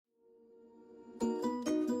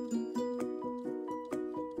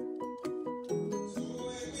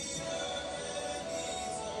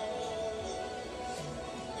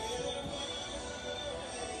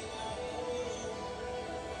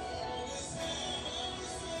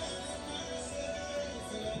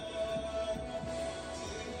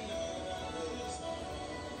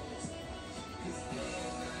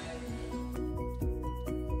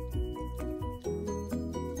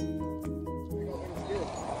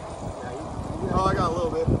a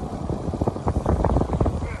little bit.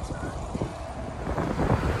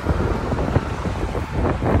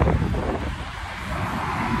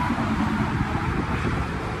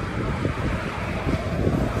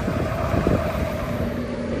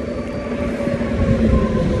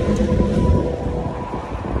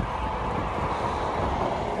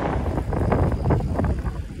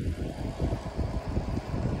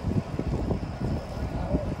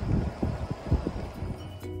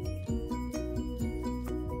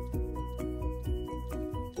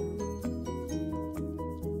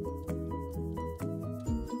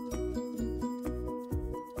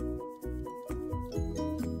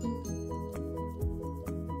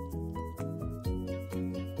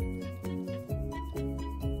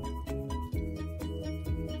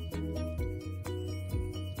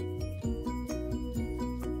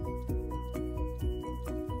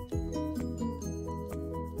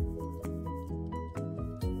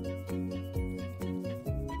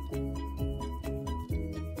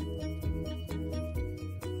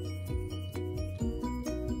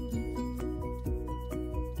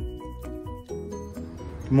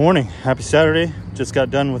 Good morning, happy Saturday. Just got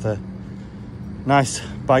done with a nice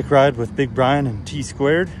bike ride with Big Brian and T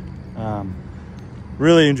Squared.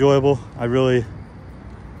 Really enjoyable. I really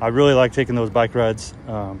like taking those bike rides.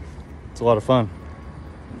 It's a lot of fun.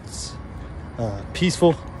 It's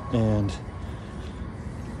peaceful, and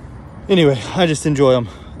anyway, I just enjoy them.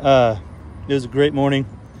 It was a great morning.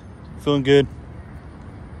 Feeling good.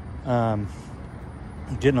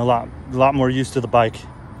 Getting a lot more used to the bike.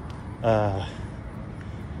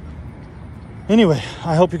 Anyway,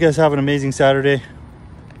 I hope you guys have an amazing Saturday.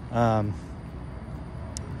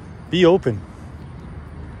 Be open.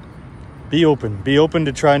 Be open. Be open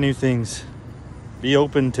to try new things. Be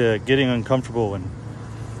open to getting uncomfortable and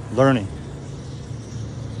learning.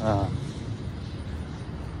 Because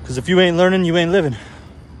if you ain't learning, you ain't living.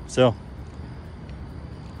 So,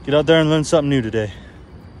 get out there and learn something new today.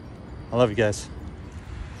 I love you guys.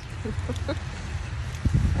 I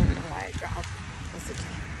don't know why I dropped. That's okay.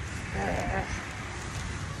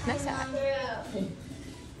 Nice hat.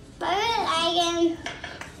 But I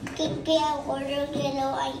can be a water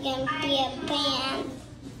yellow, I can be a band.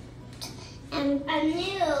 And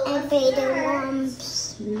play the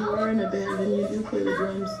drums. You are in a band and you do play the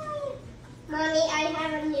drums. Mommy, I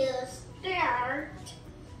have a new skirt.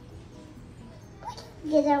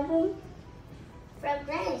 Get a room from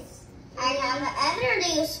Grace. I have another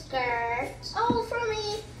new skirt. Oh, from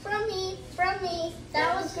me.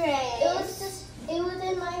 That was great. It was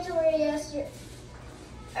in my drawer yesterday.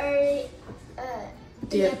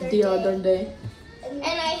 The other day. And I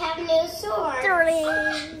have new swords.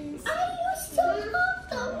 I used to love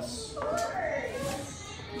those swords.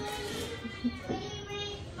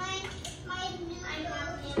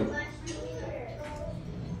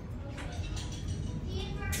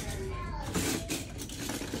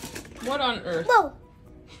 What on earth? Whoa.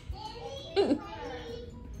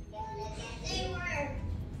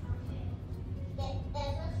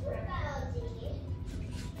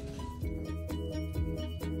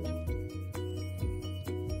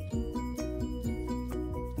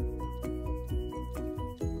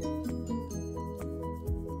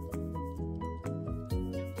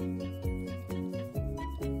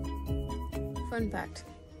 Fun fact,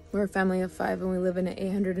 we're a family of 5 and we live in an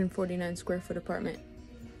 849 square foot apartment.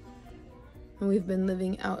 And we've been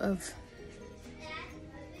living out of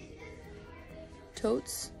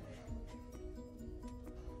totes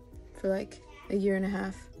for like a year and a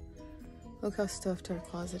half. Look how stuffed our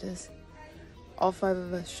closet is. All 5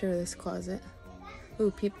 of us share this closet.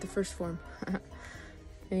 Ooh, peep the first form.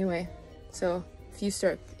 Anyway, so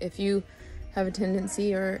if you have a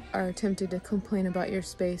tendency or are tempted to complain about your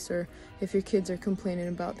space, or if your kids are complaining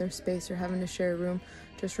about their space or having to share a room,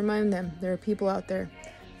 just remind them there are people out there,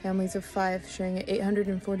 families of 5 sharing an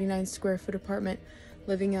 849 square foot apartment,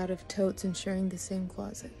 living out of totes and sharing the same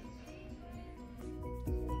closet.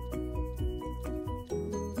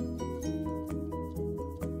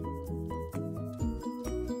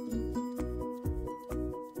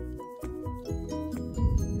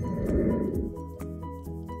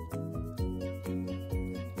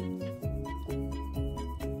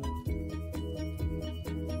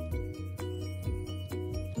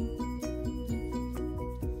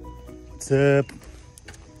 What's up?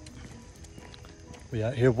 We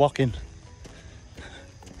out here walking.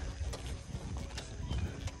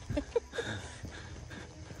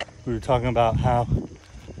 We were talking about how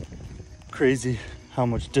crazy, how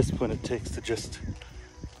much discipline it takes to just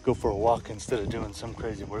go for a walk instead of doing some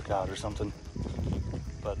crazy workout or something.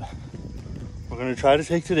 But we're gonna try to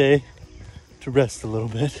take today to rest a little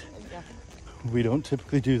bit. we don't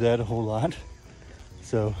typically do that a whole lot.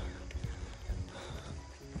 So,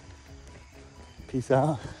 peace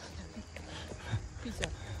out. Peace out.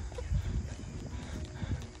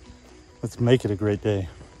 Let's make it a great day.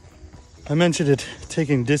 I mentioned it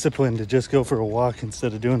taking discipline to just go for a walk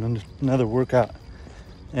instead of doing another workout.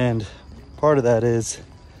 And part of that is,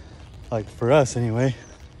 like for us anyway,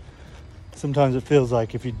 sometimes it feels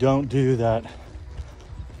like if you don't do that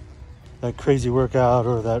crazy workout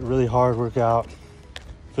or that really hard workout, it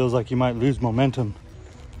feels like you might lose momentum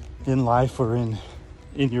in life or in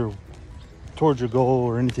your towards your goal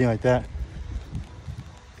or anything like that.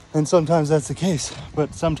 And sometimes that's the case,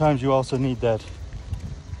 but sometimes you also need that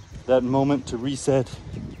moment to reset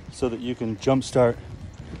so that you can jumpstart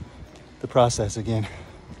the process again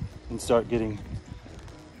and start getting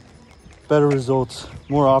better results,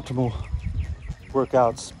 more optimal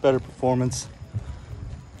workouts, better performance.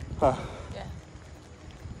 Yeah.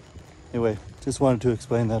 Anyway, just wanted to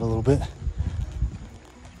explain that a little bit.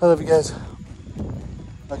 I love you guys.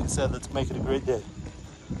 Like I said, let's make it a great day.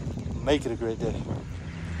 Make it a great day.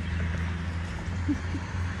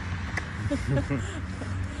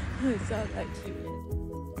 It's not that cute.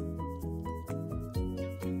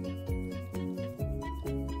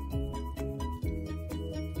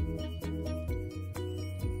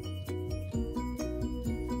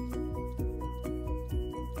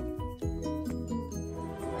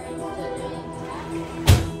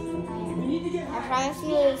 I promise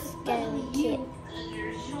you it's gonna be cute.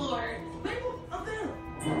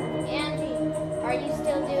 Angie, are you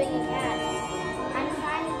still doing a cat? I'm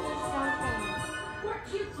trying to do something.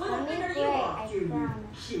 Let me play, I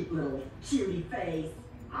promise. Cute little cutie face.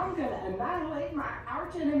 I'm gonna annihilate my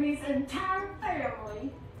arch enemy's entire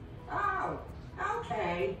family. Oh,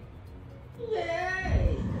 okay.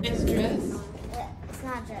 Yay! Nice dress. It's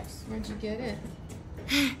not dress. Where'd you get it?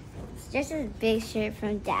 It's just a big shirt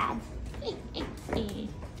from Dad. And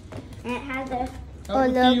it has the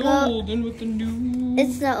old logo. The old and with the new.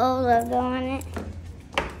 It's the old logo on it.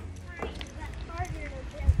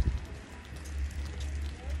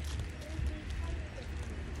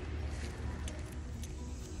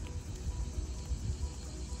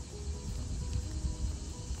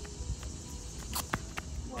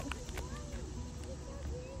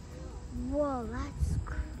 Whoa, that's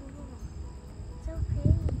cool. So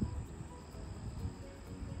pretty.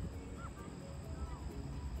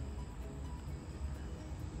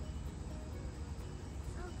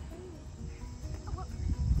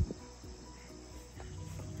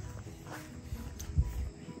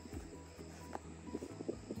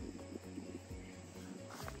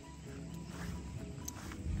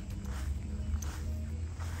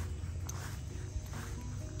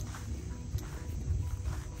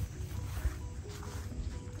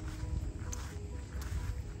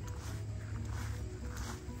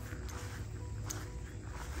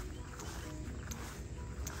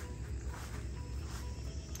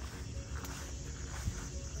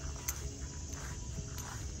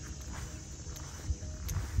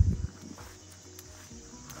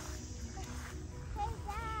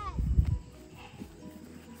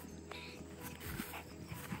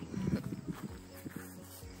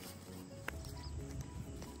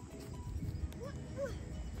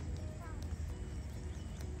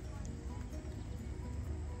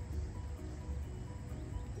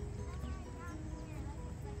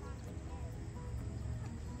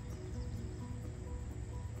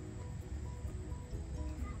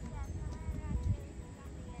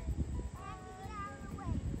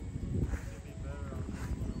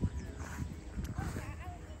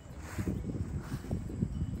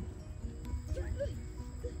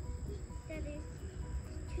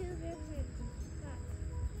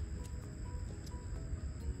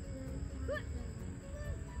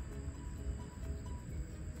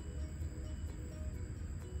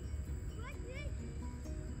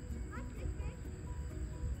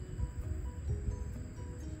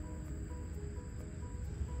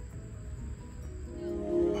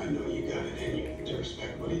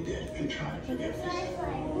 Respect what he did and try to forgive this. I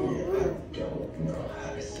don't know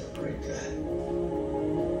how to separate that.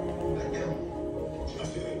 I don't. I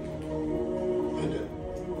feel it. I do.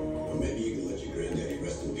 Or maybe you can let your granddaddy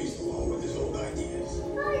rest in peace along with his old ideas.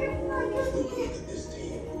 Look at this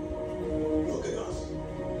team. Look at us.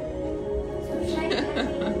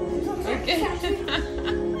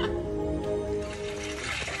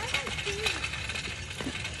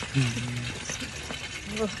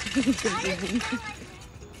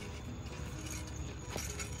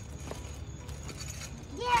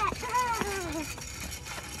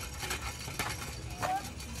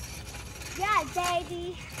 Yeah,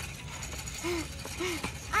 baby.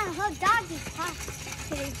 I Oh, doggy. Hi.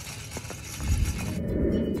 Kidding.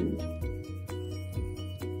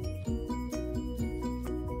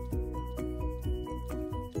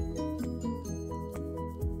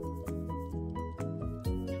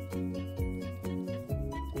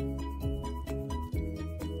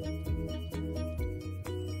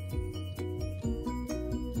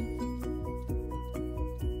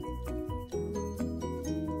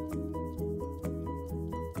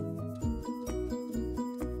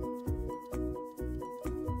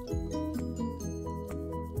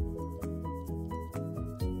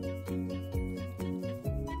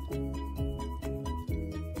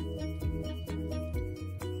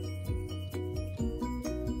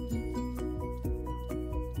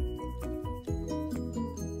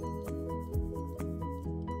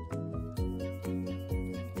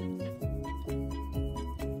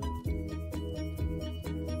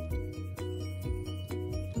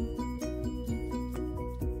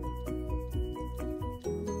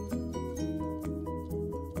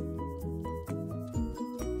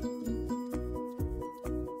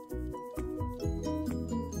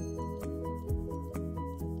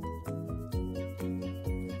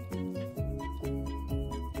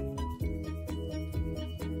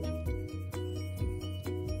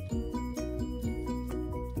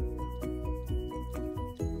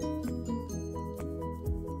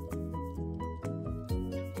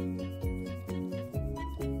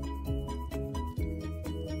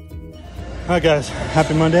 All right, guys,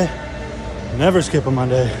 happy Monday. Never skip a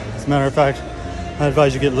Monday. As a matter of fact, I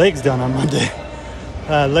advise you get legs done on Monday.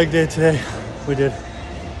 Leg day today. We did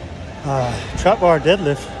trap bar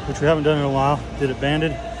deadlift, which we haven't done in a while. Did it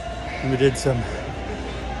banded, and we did some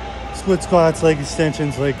split squats, leg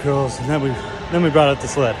extensions, leg curls, and then we brought out the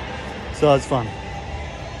sled. So that was fun.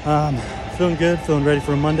 Feeling good, feeling ready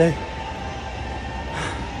for a Monday.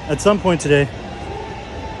 At some point today,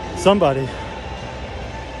 somebody,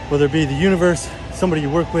 whether it be the universe, somebody you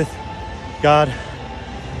work with, God,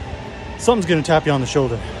 something's gonna tap you on the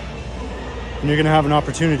shoulder. And you're gonna have an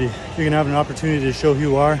opportunity. You're gonna have an opportunity to show who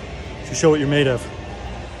you are, to show what you're made of.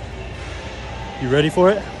 You ready for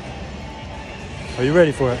it? Are you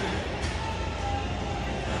ready for it?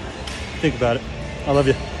 Think about it. I love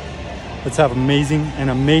you. Let's have an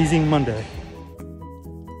amazing Monday.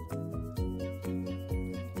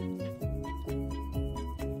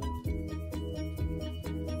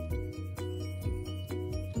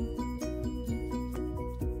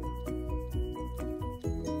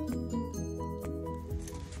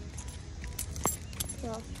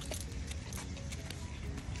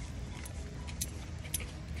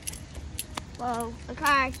 Whoa,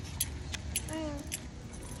 okay.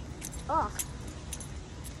 Oh.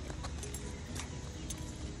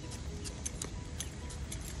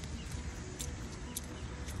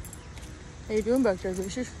 How you doing back there,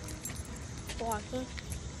 Lucius? Watching.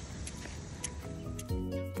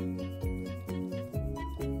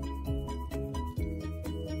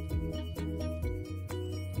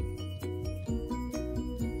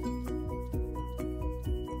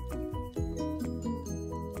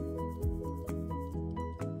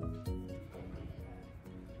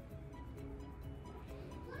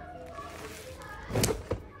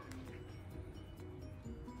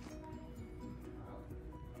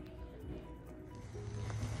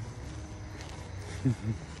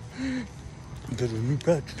 Got a new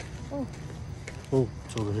patch. Oh. Oh,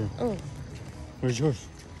 it's over here. Oh. Where's yours?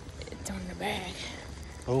 It's on the bag.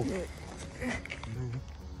 Oh.